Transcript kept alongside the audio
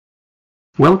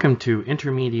Welcome to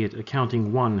Intermediate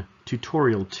Accounting 1,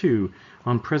 Tutorial 2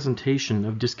 on Presentation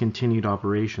of Discontinued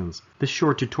Operations. This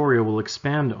short tutorial will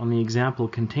expand on the example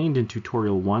contained in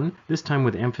Tutorial 1, this time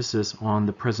with emphasis on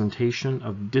the presentation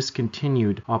of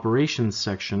Discontinued Operations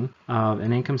section of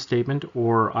an income statement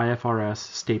or IFRS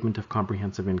Statement of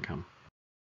Comprehensive Income.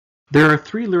 There are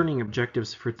three learning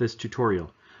objectives for this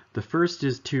tutorial. The first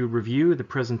is to review the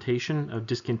presentation of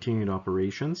discontinued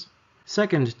operations.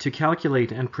 Second, to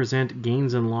calculate and present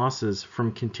gains and losses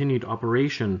from continued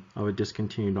operation of a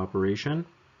discontinued operation.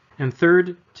 And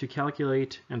third, to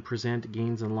calculate and present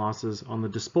gains and losses on the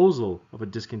disposal of a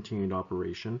discontinued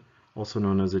operation, also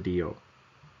known as a DO.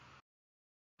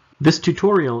 This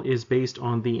tutorial is based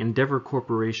on the Endeavor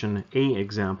Corporation A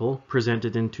example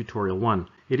presented in Tutorial 1.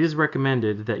 It is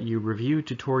recommended that you review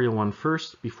Tutorial 1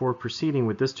 first before proceeding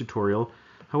with this tutorial.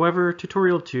 However,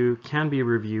 Tutorial 2 can be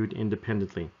reviewed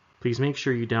independently. Please make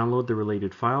sure you download the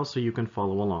related file so you can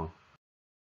follow along.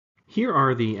 Here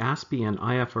are the ASPE and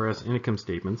IFRS income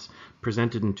statements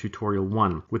presented in Tutorial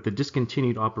 1 with the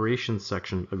discontinued operations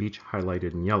section of each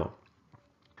highlighted in yellow.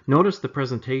 Notice the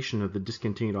presentation of the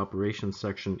discontinued operations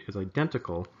section is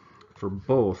identical for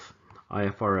both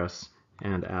IFRS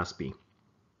and ASPE.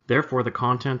 Therefore, the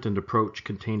content and approach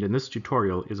contained in this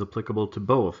tutorial is applicable to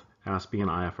both ASPE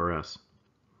and IFRS.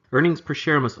 Earnings per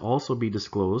share must also be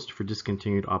disclosed for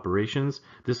discontinued operations.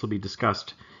 This will be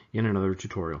discussed in another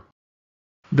tutorial.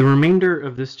 The remainder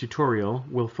of this tutorial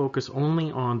will focus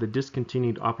only on the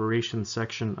discontinued operations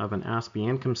section of an ASPE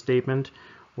income statement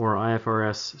or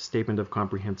IFRS Statement of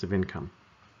Comprehensive Income.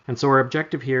 And so our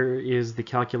objective here is the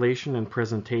calculation and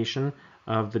presentation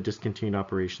of the discontinued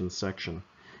operations section.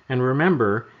 And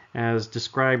remember, as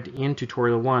described in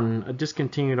Tutorial 1, a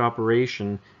discontinued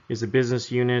operation is a business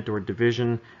unit or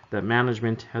division that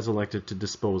management has elected to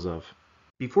dispose of.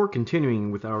 Before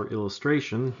continuing with our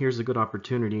illustration, here's a good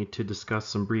opportunity to discuss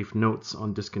some brief notes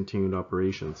on discontinued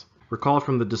operations. Recall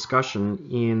from the discussion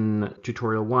in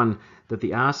Tutorial 1 that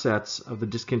the assets of the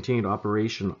discontinued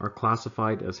operation are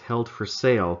classified as held for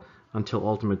sale until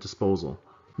ultimate disposal.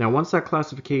 Now, once that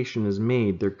classification is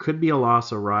made, there could be a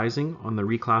loss arising on the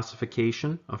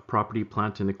reclassification of property,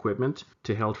 plant, and equipment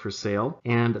to held for sale,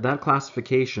 and that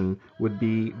classification would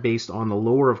be based on the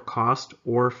lower of cost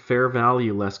or fair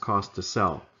value less cost to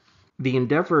sell. The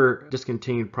Endeavor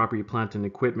discontinued property, plant, and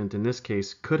equipment in this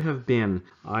case could have been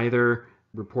either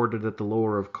reported at the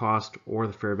lower of cost or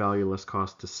the fair value less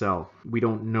cost to sell. We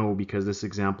don't know because this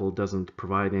example doesn't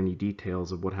provide any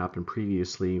details of what happened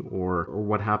previously or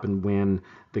what happened when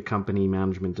the company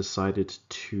management decided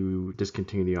to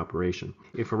discontinue the operation.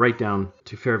 If a write-down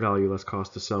to fair value less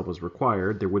cost to sell was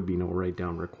required, there would be no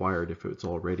write-down required if it's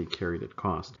already carried at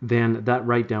cost. Then that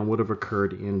write-down would have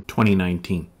occurred in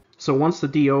 2019. So once the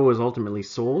DO is ultimately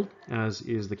sold, as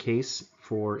is the case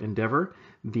for Endeavor,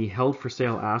 the held for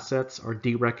sale assets are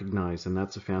derecognized, and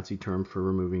that's a fancy term for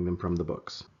removing them from the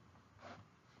books.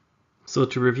 So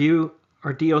to review,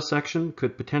 our DO section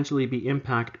could potentially be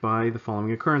impacted by the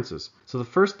following occurrences. So the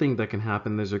first thing that can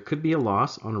happen is there could be a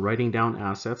loss on writing down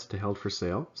assets to held for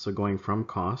sale, so going from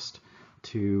cost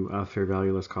to fair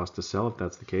value less cost to sell if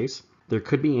that's the case. There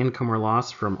could be income or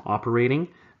loss from operating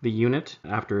the unit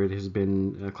after it has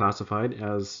been classified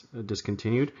as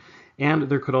discontinued, and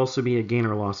there could also be a gain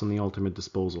or loss on the ultimate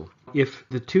disposal. If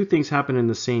the two things happen in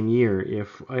the same year,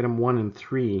 if item 1 and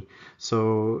 3,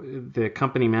 so the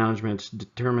company management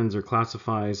determines or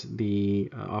classifies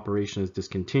the operation as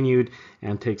discontinued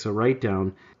and takes a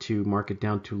write-down to mark it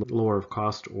down to lower of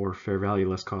cost or fair value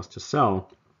less cost to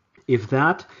sell, if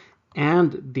that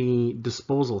and the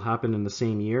disposal happen in the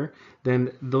same year, then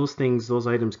those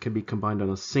items can be combined on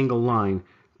a single line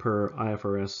per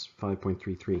IFRS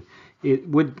 5.33. It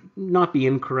would not be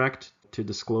incorrect to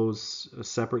disclose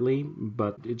separately,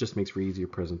 but it just makes for easier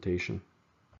presentation.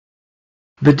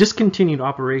 The discontinued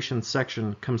operations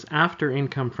section comes after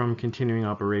income from continuing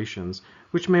operations,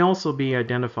 which may also be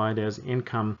identified as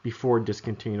income before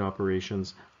discontinued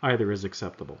operations. Either is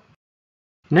acceptable.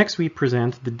 Next, we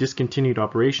present the discontinued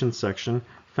operations section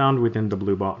found within the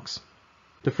blue box.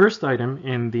 The first item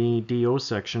in the DO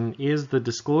section is the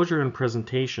disclosure and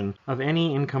presentation of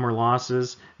any income or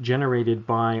losses generated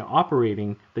by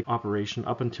operating the operation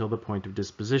up until the point of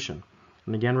disposition.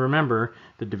 And again, remember,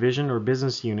 the division or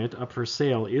business unit up for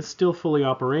sale is still fully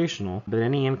operational, but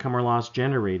any income or loss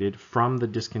generated from the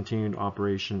discontinued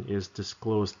operation is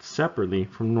disclosed separately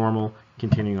from normal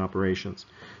continuing operations.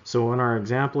 So in our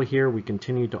example here, we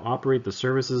continue to operate the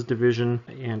services division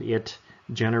and it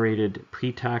generated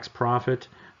pre-tax profit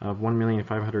of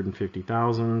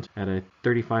 $1,550,000 at a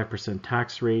 35%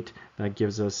 tax rate. That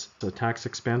gives us a tax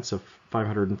expense of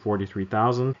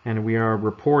 $543,000, and we are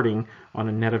reporting on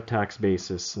a net of tax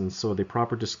basis. And so the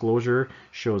proper disclosure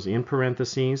shows in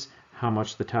parentheses how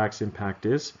much the tax impact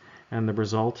is, and the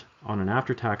result on an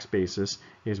after-tax basis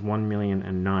is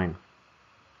 $1,009,000.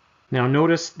 Now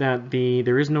notice that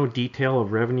there is no detail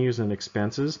of revenues and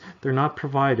expenses. They're not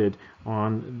provided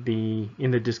in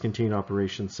the discontinued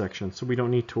operations section, so we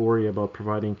don't need to worry about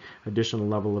providing additional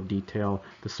level of detail,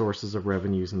 the sources of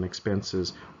revenues and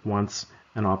expenses, once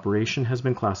an operation has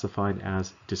been classified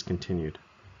as discontinued.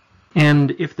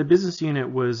 And if the business unit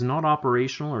was not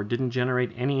operational or didn't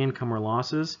generate any income or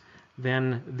losses,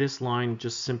 then this line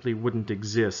just simply wouldn't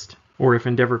exist. Or if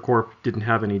Endeavor Corp didn't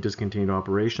have any discontinued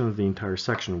operations, the entire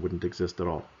section wouldn't exist at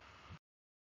all.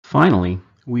 Finally,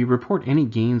 we report any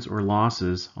gains or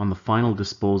losses on the final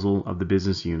disposal of the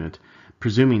business unit,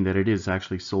 presuming that it is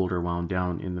actually sold or wound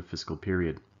down in the fiscal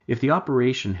period. If the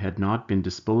operation had not been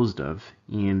disposed of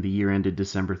in the year ended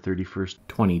December 31st,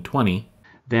 2020,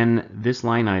 then this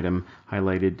line item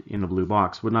highlighted in the blue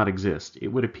box would not exist. It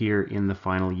would appear in the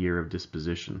final year of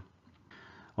disposition.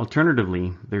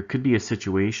 Alternatively, there could be a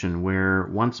situation where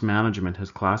once management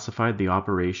has classified the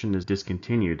operation as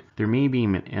discontinued, there may be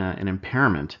an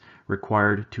impairment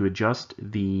required to adjust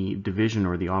the division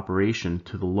or the operation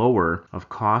to the lower of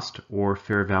cost or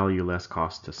fair value less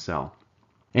cost to sell.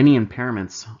 Any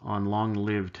impairments on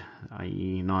long-lived,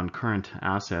 i.e. non-current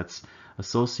assets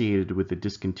associated with the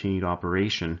discontinued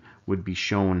operation would be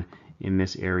shown in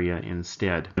this area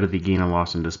instead of the gain and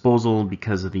loss and disposal,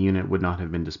 because the unit would not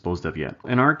have been disposed of yet.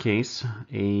 In our case,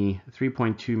 a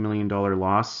 $3.2 million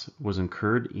loss was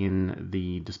incurred in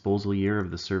the disposal year of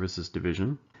the services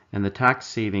division, and the tax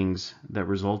savings that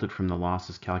resulted from the loss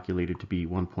is calculated to be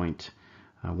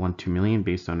 $1.12 million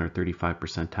based on our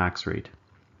 35% tax rate.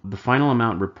 The final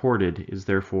amount reported is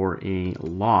therefore a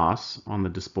loss on the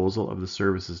disposal of the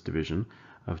services division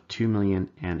of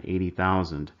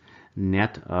 $2,080,000,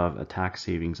 net of a tax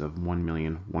savings of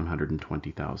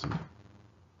 $1,120,000.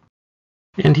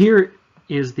 And here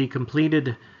is the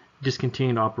completed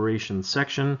discontinued operations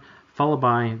section, followed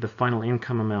by the final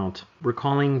income amount.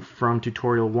 Recalling from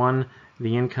tutorial 1,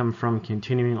 the income from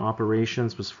continuing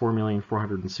operations was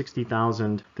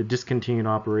 $4,460,000. The discontinued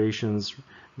operations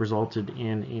resulted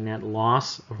in a net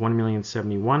loss of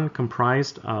 $1,071,000,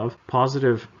 comprised of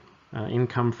positive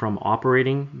income from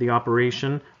operating the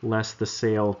operation less the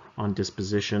sale on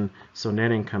disposition, so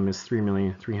net income is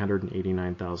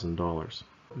 $3,389,000.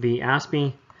 The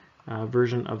ASPE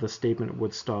version of the statement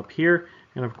would stop here,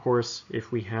 and of course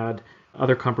if we had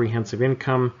other comprehensive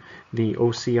income, the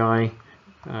OCI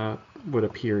would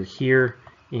appear here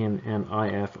in an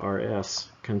IFRS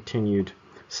continued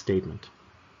statement.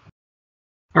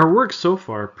 Our work so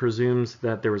far presumes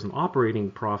that there was an operating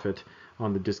profit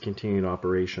on the discontinued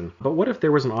operation. But what if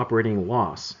there was an operating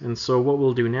loss? And so what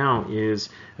we'll do now is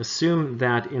assume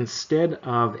that instead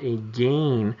of a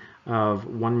gain of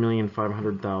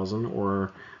 $1,500,000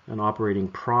 or an operating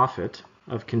profit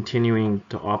of continuing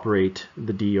to operate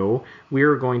the DO, we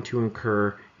are going to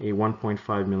incur a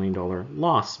 $1.5 million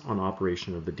loss on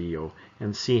operation of the DO,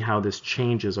 and see how this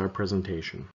changes our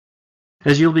presentation.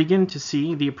 As you'll begin to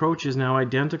see, the approach is now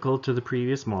identical to the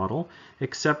previous model,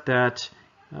 except that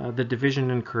the division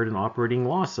incurred an operating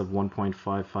loss of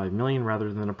 $1.55 million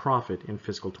rather than a profit in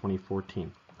fiscal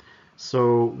 2014.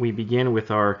 So we begin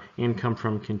with our income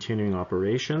from continuing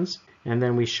operations, and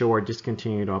then we show our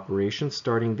discontinued operations,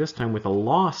 starting this time with a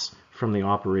loss from the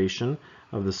operation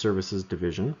of the services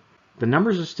division. The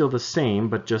numbers are still the same,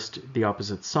 but just the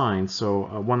opposite sign. So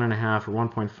a $1.5 or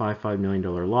 $1.55 million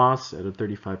loss at a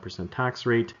 35% tax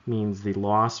rate means the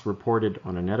loss reported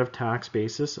on a net of tax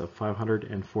basis of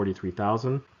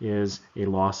 $543,000 is a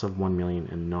loss of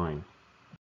 $1,009,000.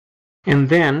 And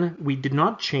then we did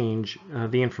not change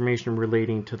the information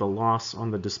relating to the loss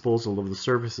on the disposal of the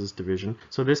services division.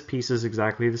 So this piece is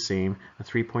exactly the same. A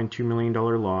 $3.2 million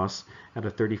loss at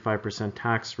a 35%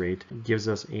 tax rate gives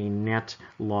us a net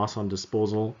loss on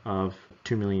disposal of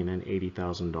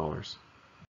 $2,080,000.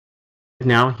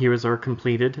 Now here is our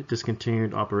completed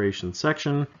discontinued operations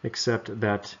section, except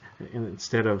that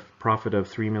instead of profit of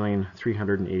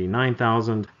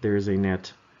 $3,389,000, there is a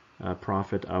net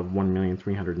profit of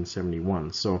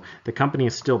 $1,371,000. So the company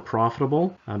is still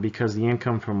profitable because the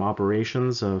income from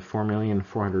operations of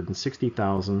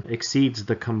 $4,460,000 exceeds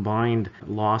the combined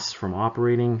loss from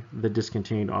operating the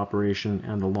discontinued operation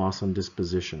and the loss on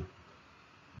disposition.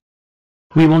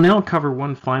 We will now cover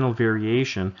one final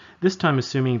variation, this time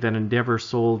assuming that Endeavour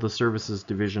sold the services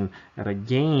division at a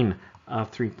gain of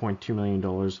 $3.2 million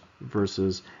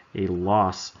versus a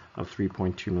loss of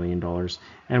 $3.2 million.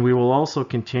 And we will also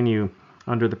continue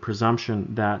under the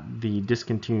presumption that the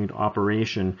discontinued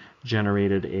operation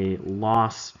generated a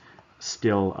loss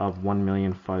still of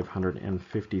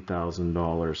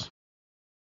 $1,550,000.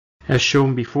 As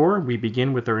shown before, we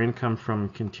begin with our income from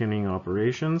continuing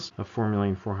operations of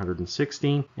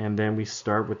 $4,460,000, and then we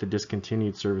start with the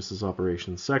discontinued services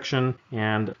operations section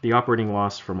and the operating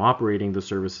loss from operating the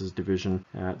services division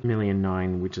at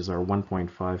 $1,009,000, which is our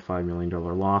 $1.55 million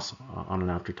loss on an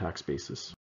after-tax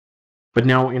basis. But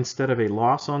now, instead of a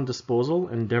loss on disposal,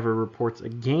 Endeavour reports a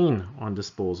gain on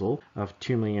disposal of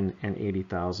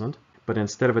 $2,080,000. But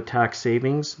instead of a tax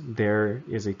savings, there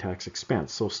is a tax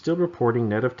expense. So still reporting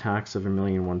net of tax of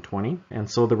 $1,120,000, and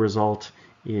so the result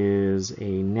is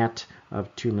a net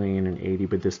of $2,080,000,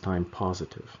 but this time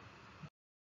positive.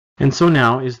 And so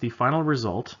now is the final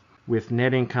result with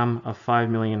net income of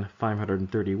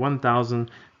 $5,531,000,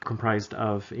 comprised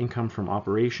of income from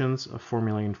operations of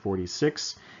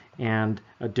 $4,046,000 and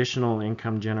additional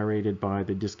income generated by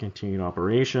the discontinued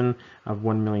operation of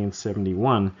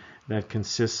 $1,071,000 that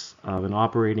consists of an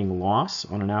operating loss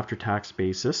on an after-tax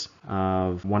basis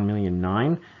of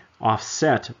 $1,009,000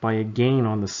 offset by a gain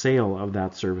on the sale of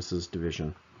that services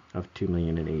division of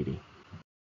 $2,080,000.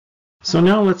 So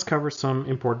now let's cover some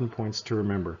important points to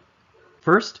remember.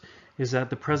 First is that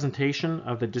the presentation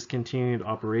of the discontinued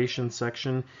operations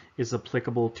section is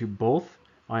applicable to both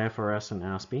IFRS and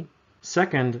ASPE.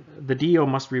 Second, the DO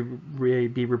must be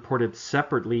reported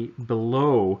separately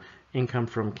below income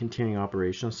from continuing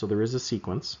operations, so there is a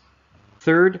sequence.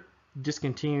 Third,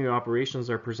 discontinued operations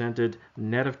are presented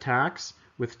net of tax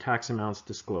with tax amounts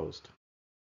disclosed.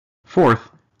 Fourth,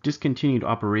 discontinued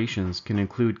operations can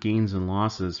include gains and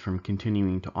losses from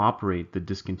continuing to operate the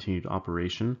discontinued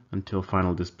operation until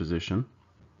final disposition.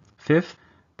 Fifth,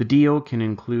 the DO can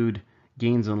include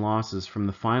gains and losses from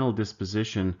the final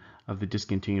disposition of the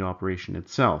discontinued operation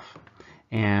itself.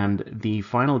 And the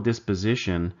final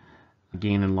disposition,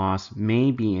 gain and loss,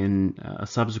 may be in a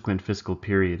subsequent fiscal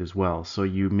period as well. So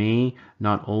you may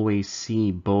not always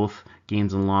see both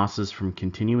gains and losses from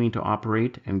continuing to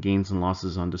operate and gains and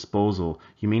losses on disposal.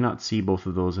 You may not see both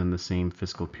of those in the same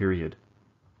fiscal period.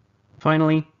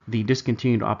 Finally, the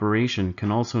discontinued operation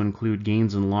can also include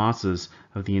gains and losses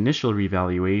of the initial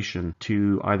revaluation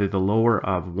to either the lower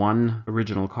of 1,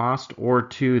 original cost, or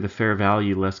 2, the fair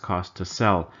value less cost to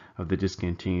sell of the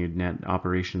discontinued net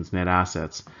operations net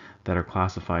assets that are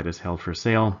classified as held for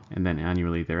sale, and then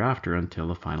annually thereafter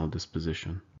until a final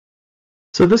disposition.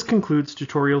 So this concludes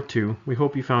tutorial 2. We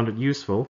hope you found it useful.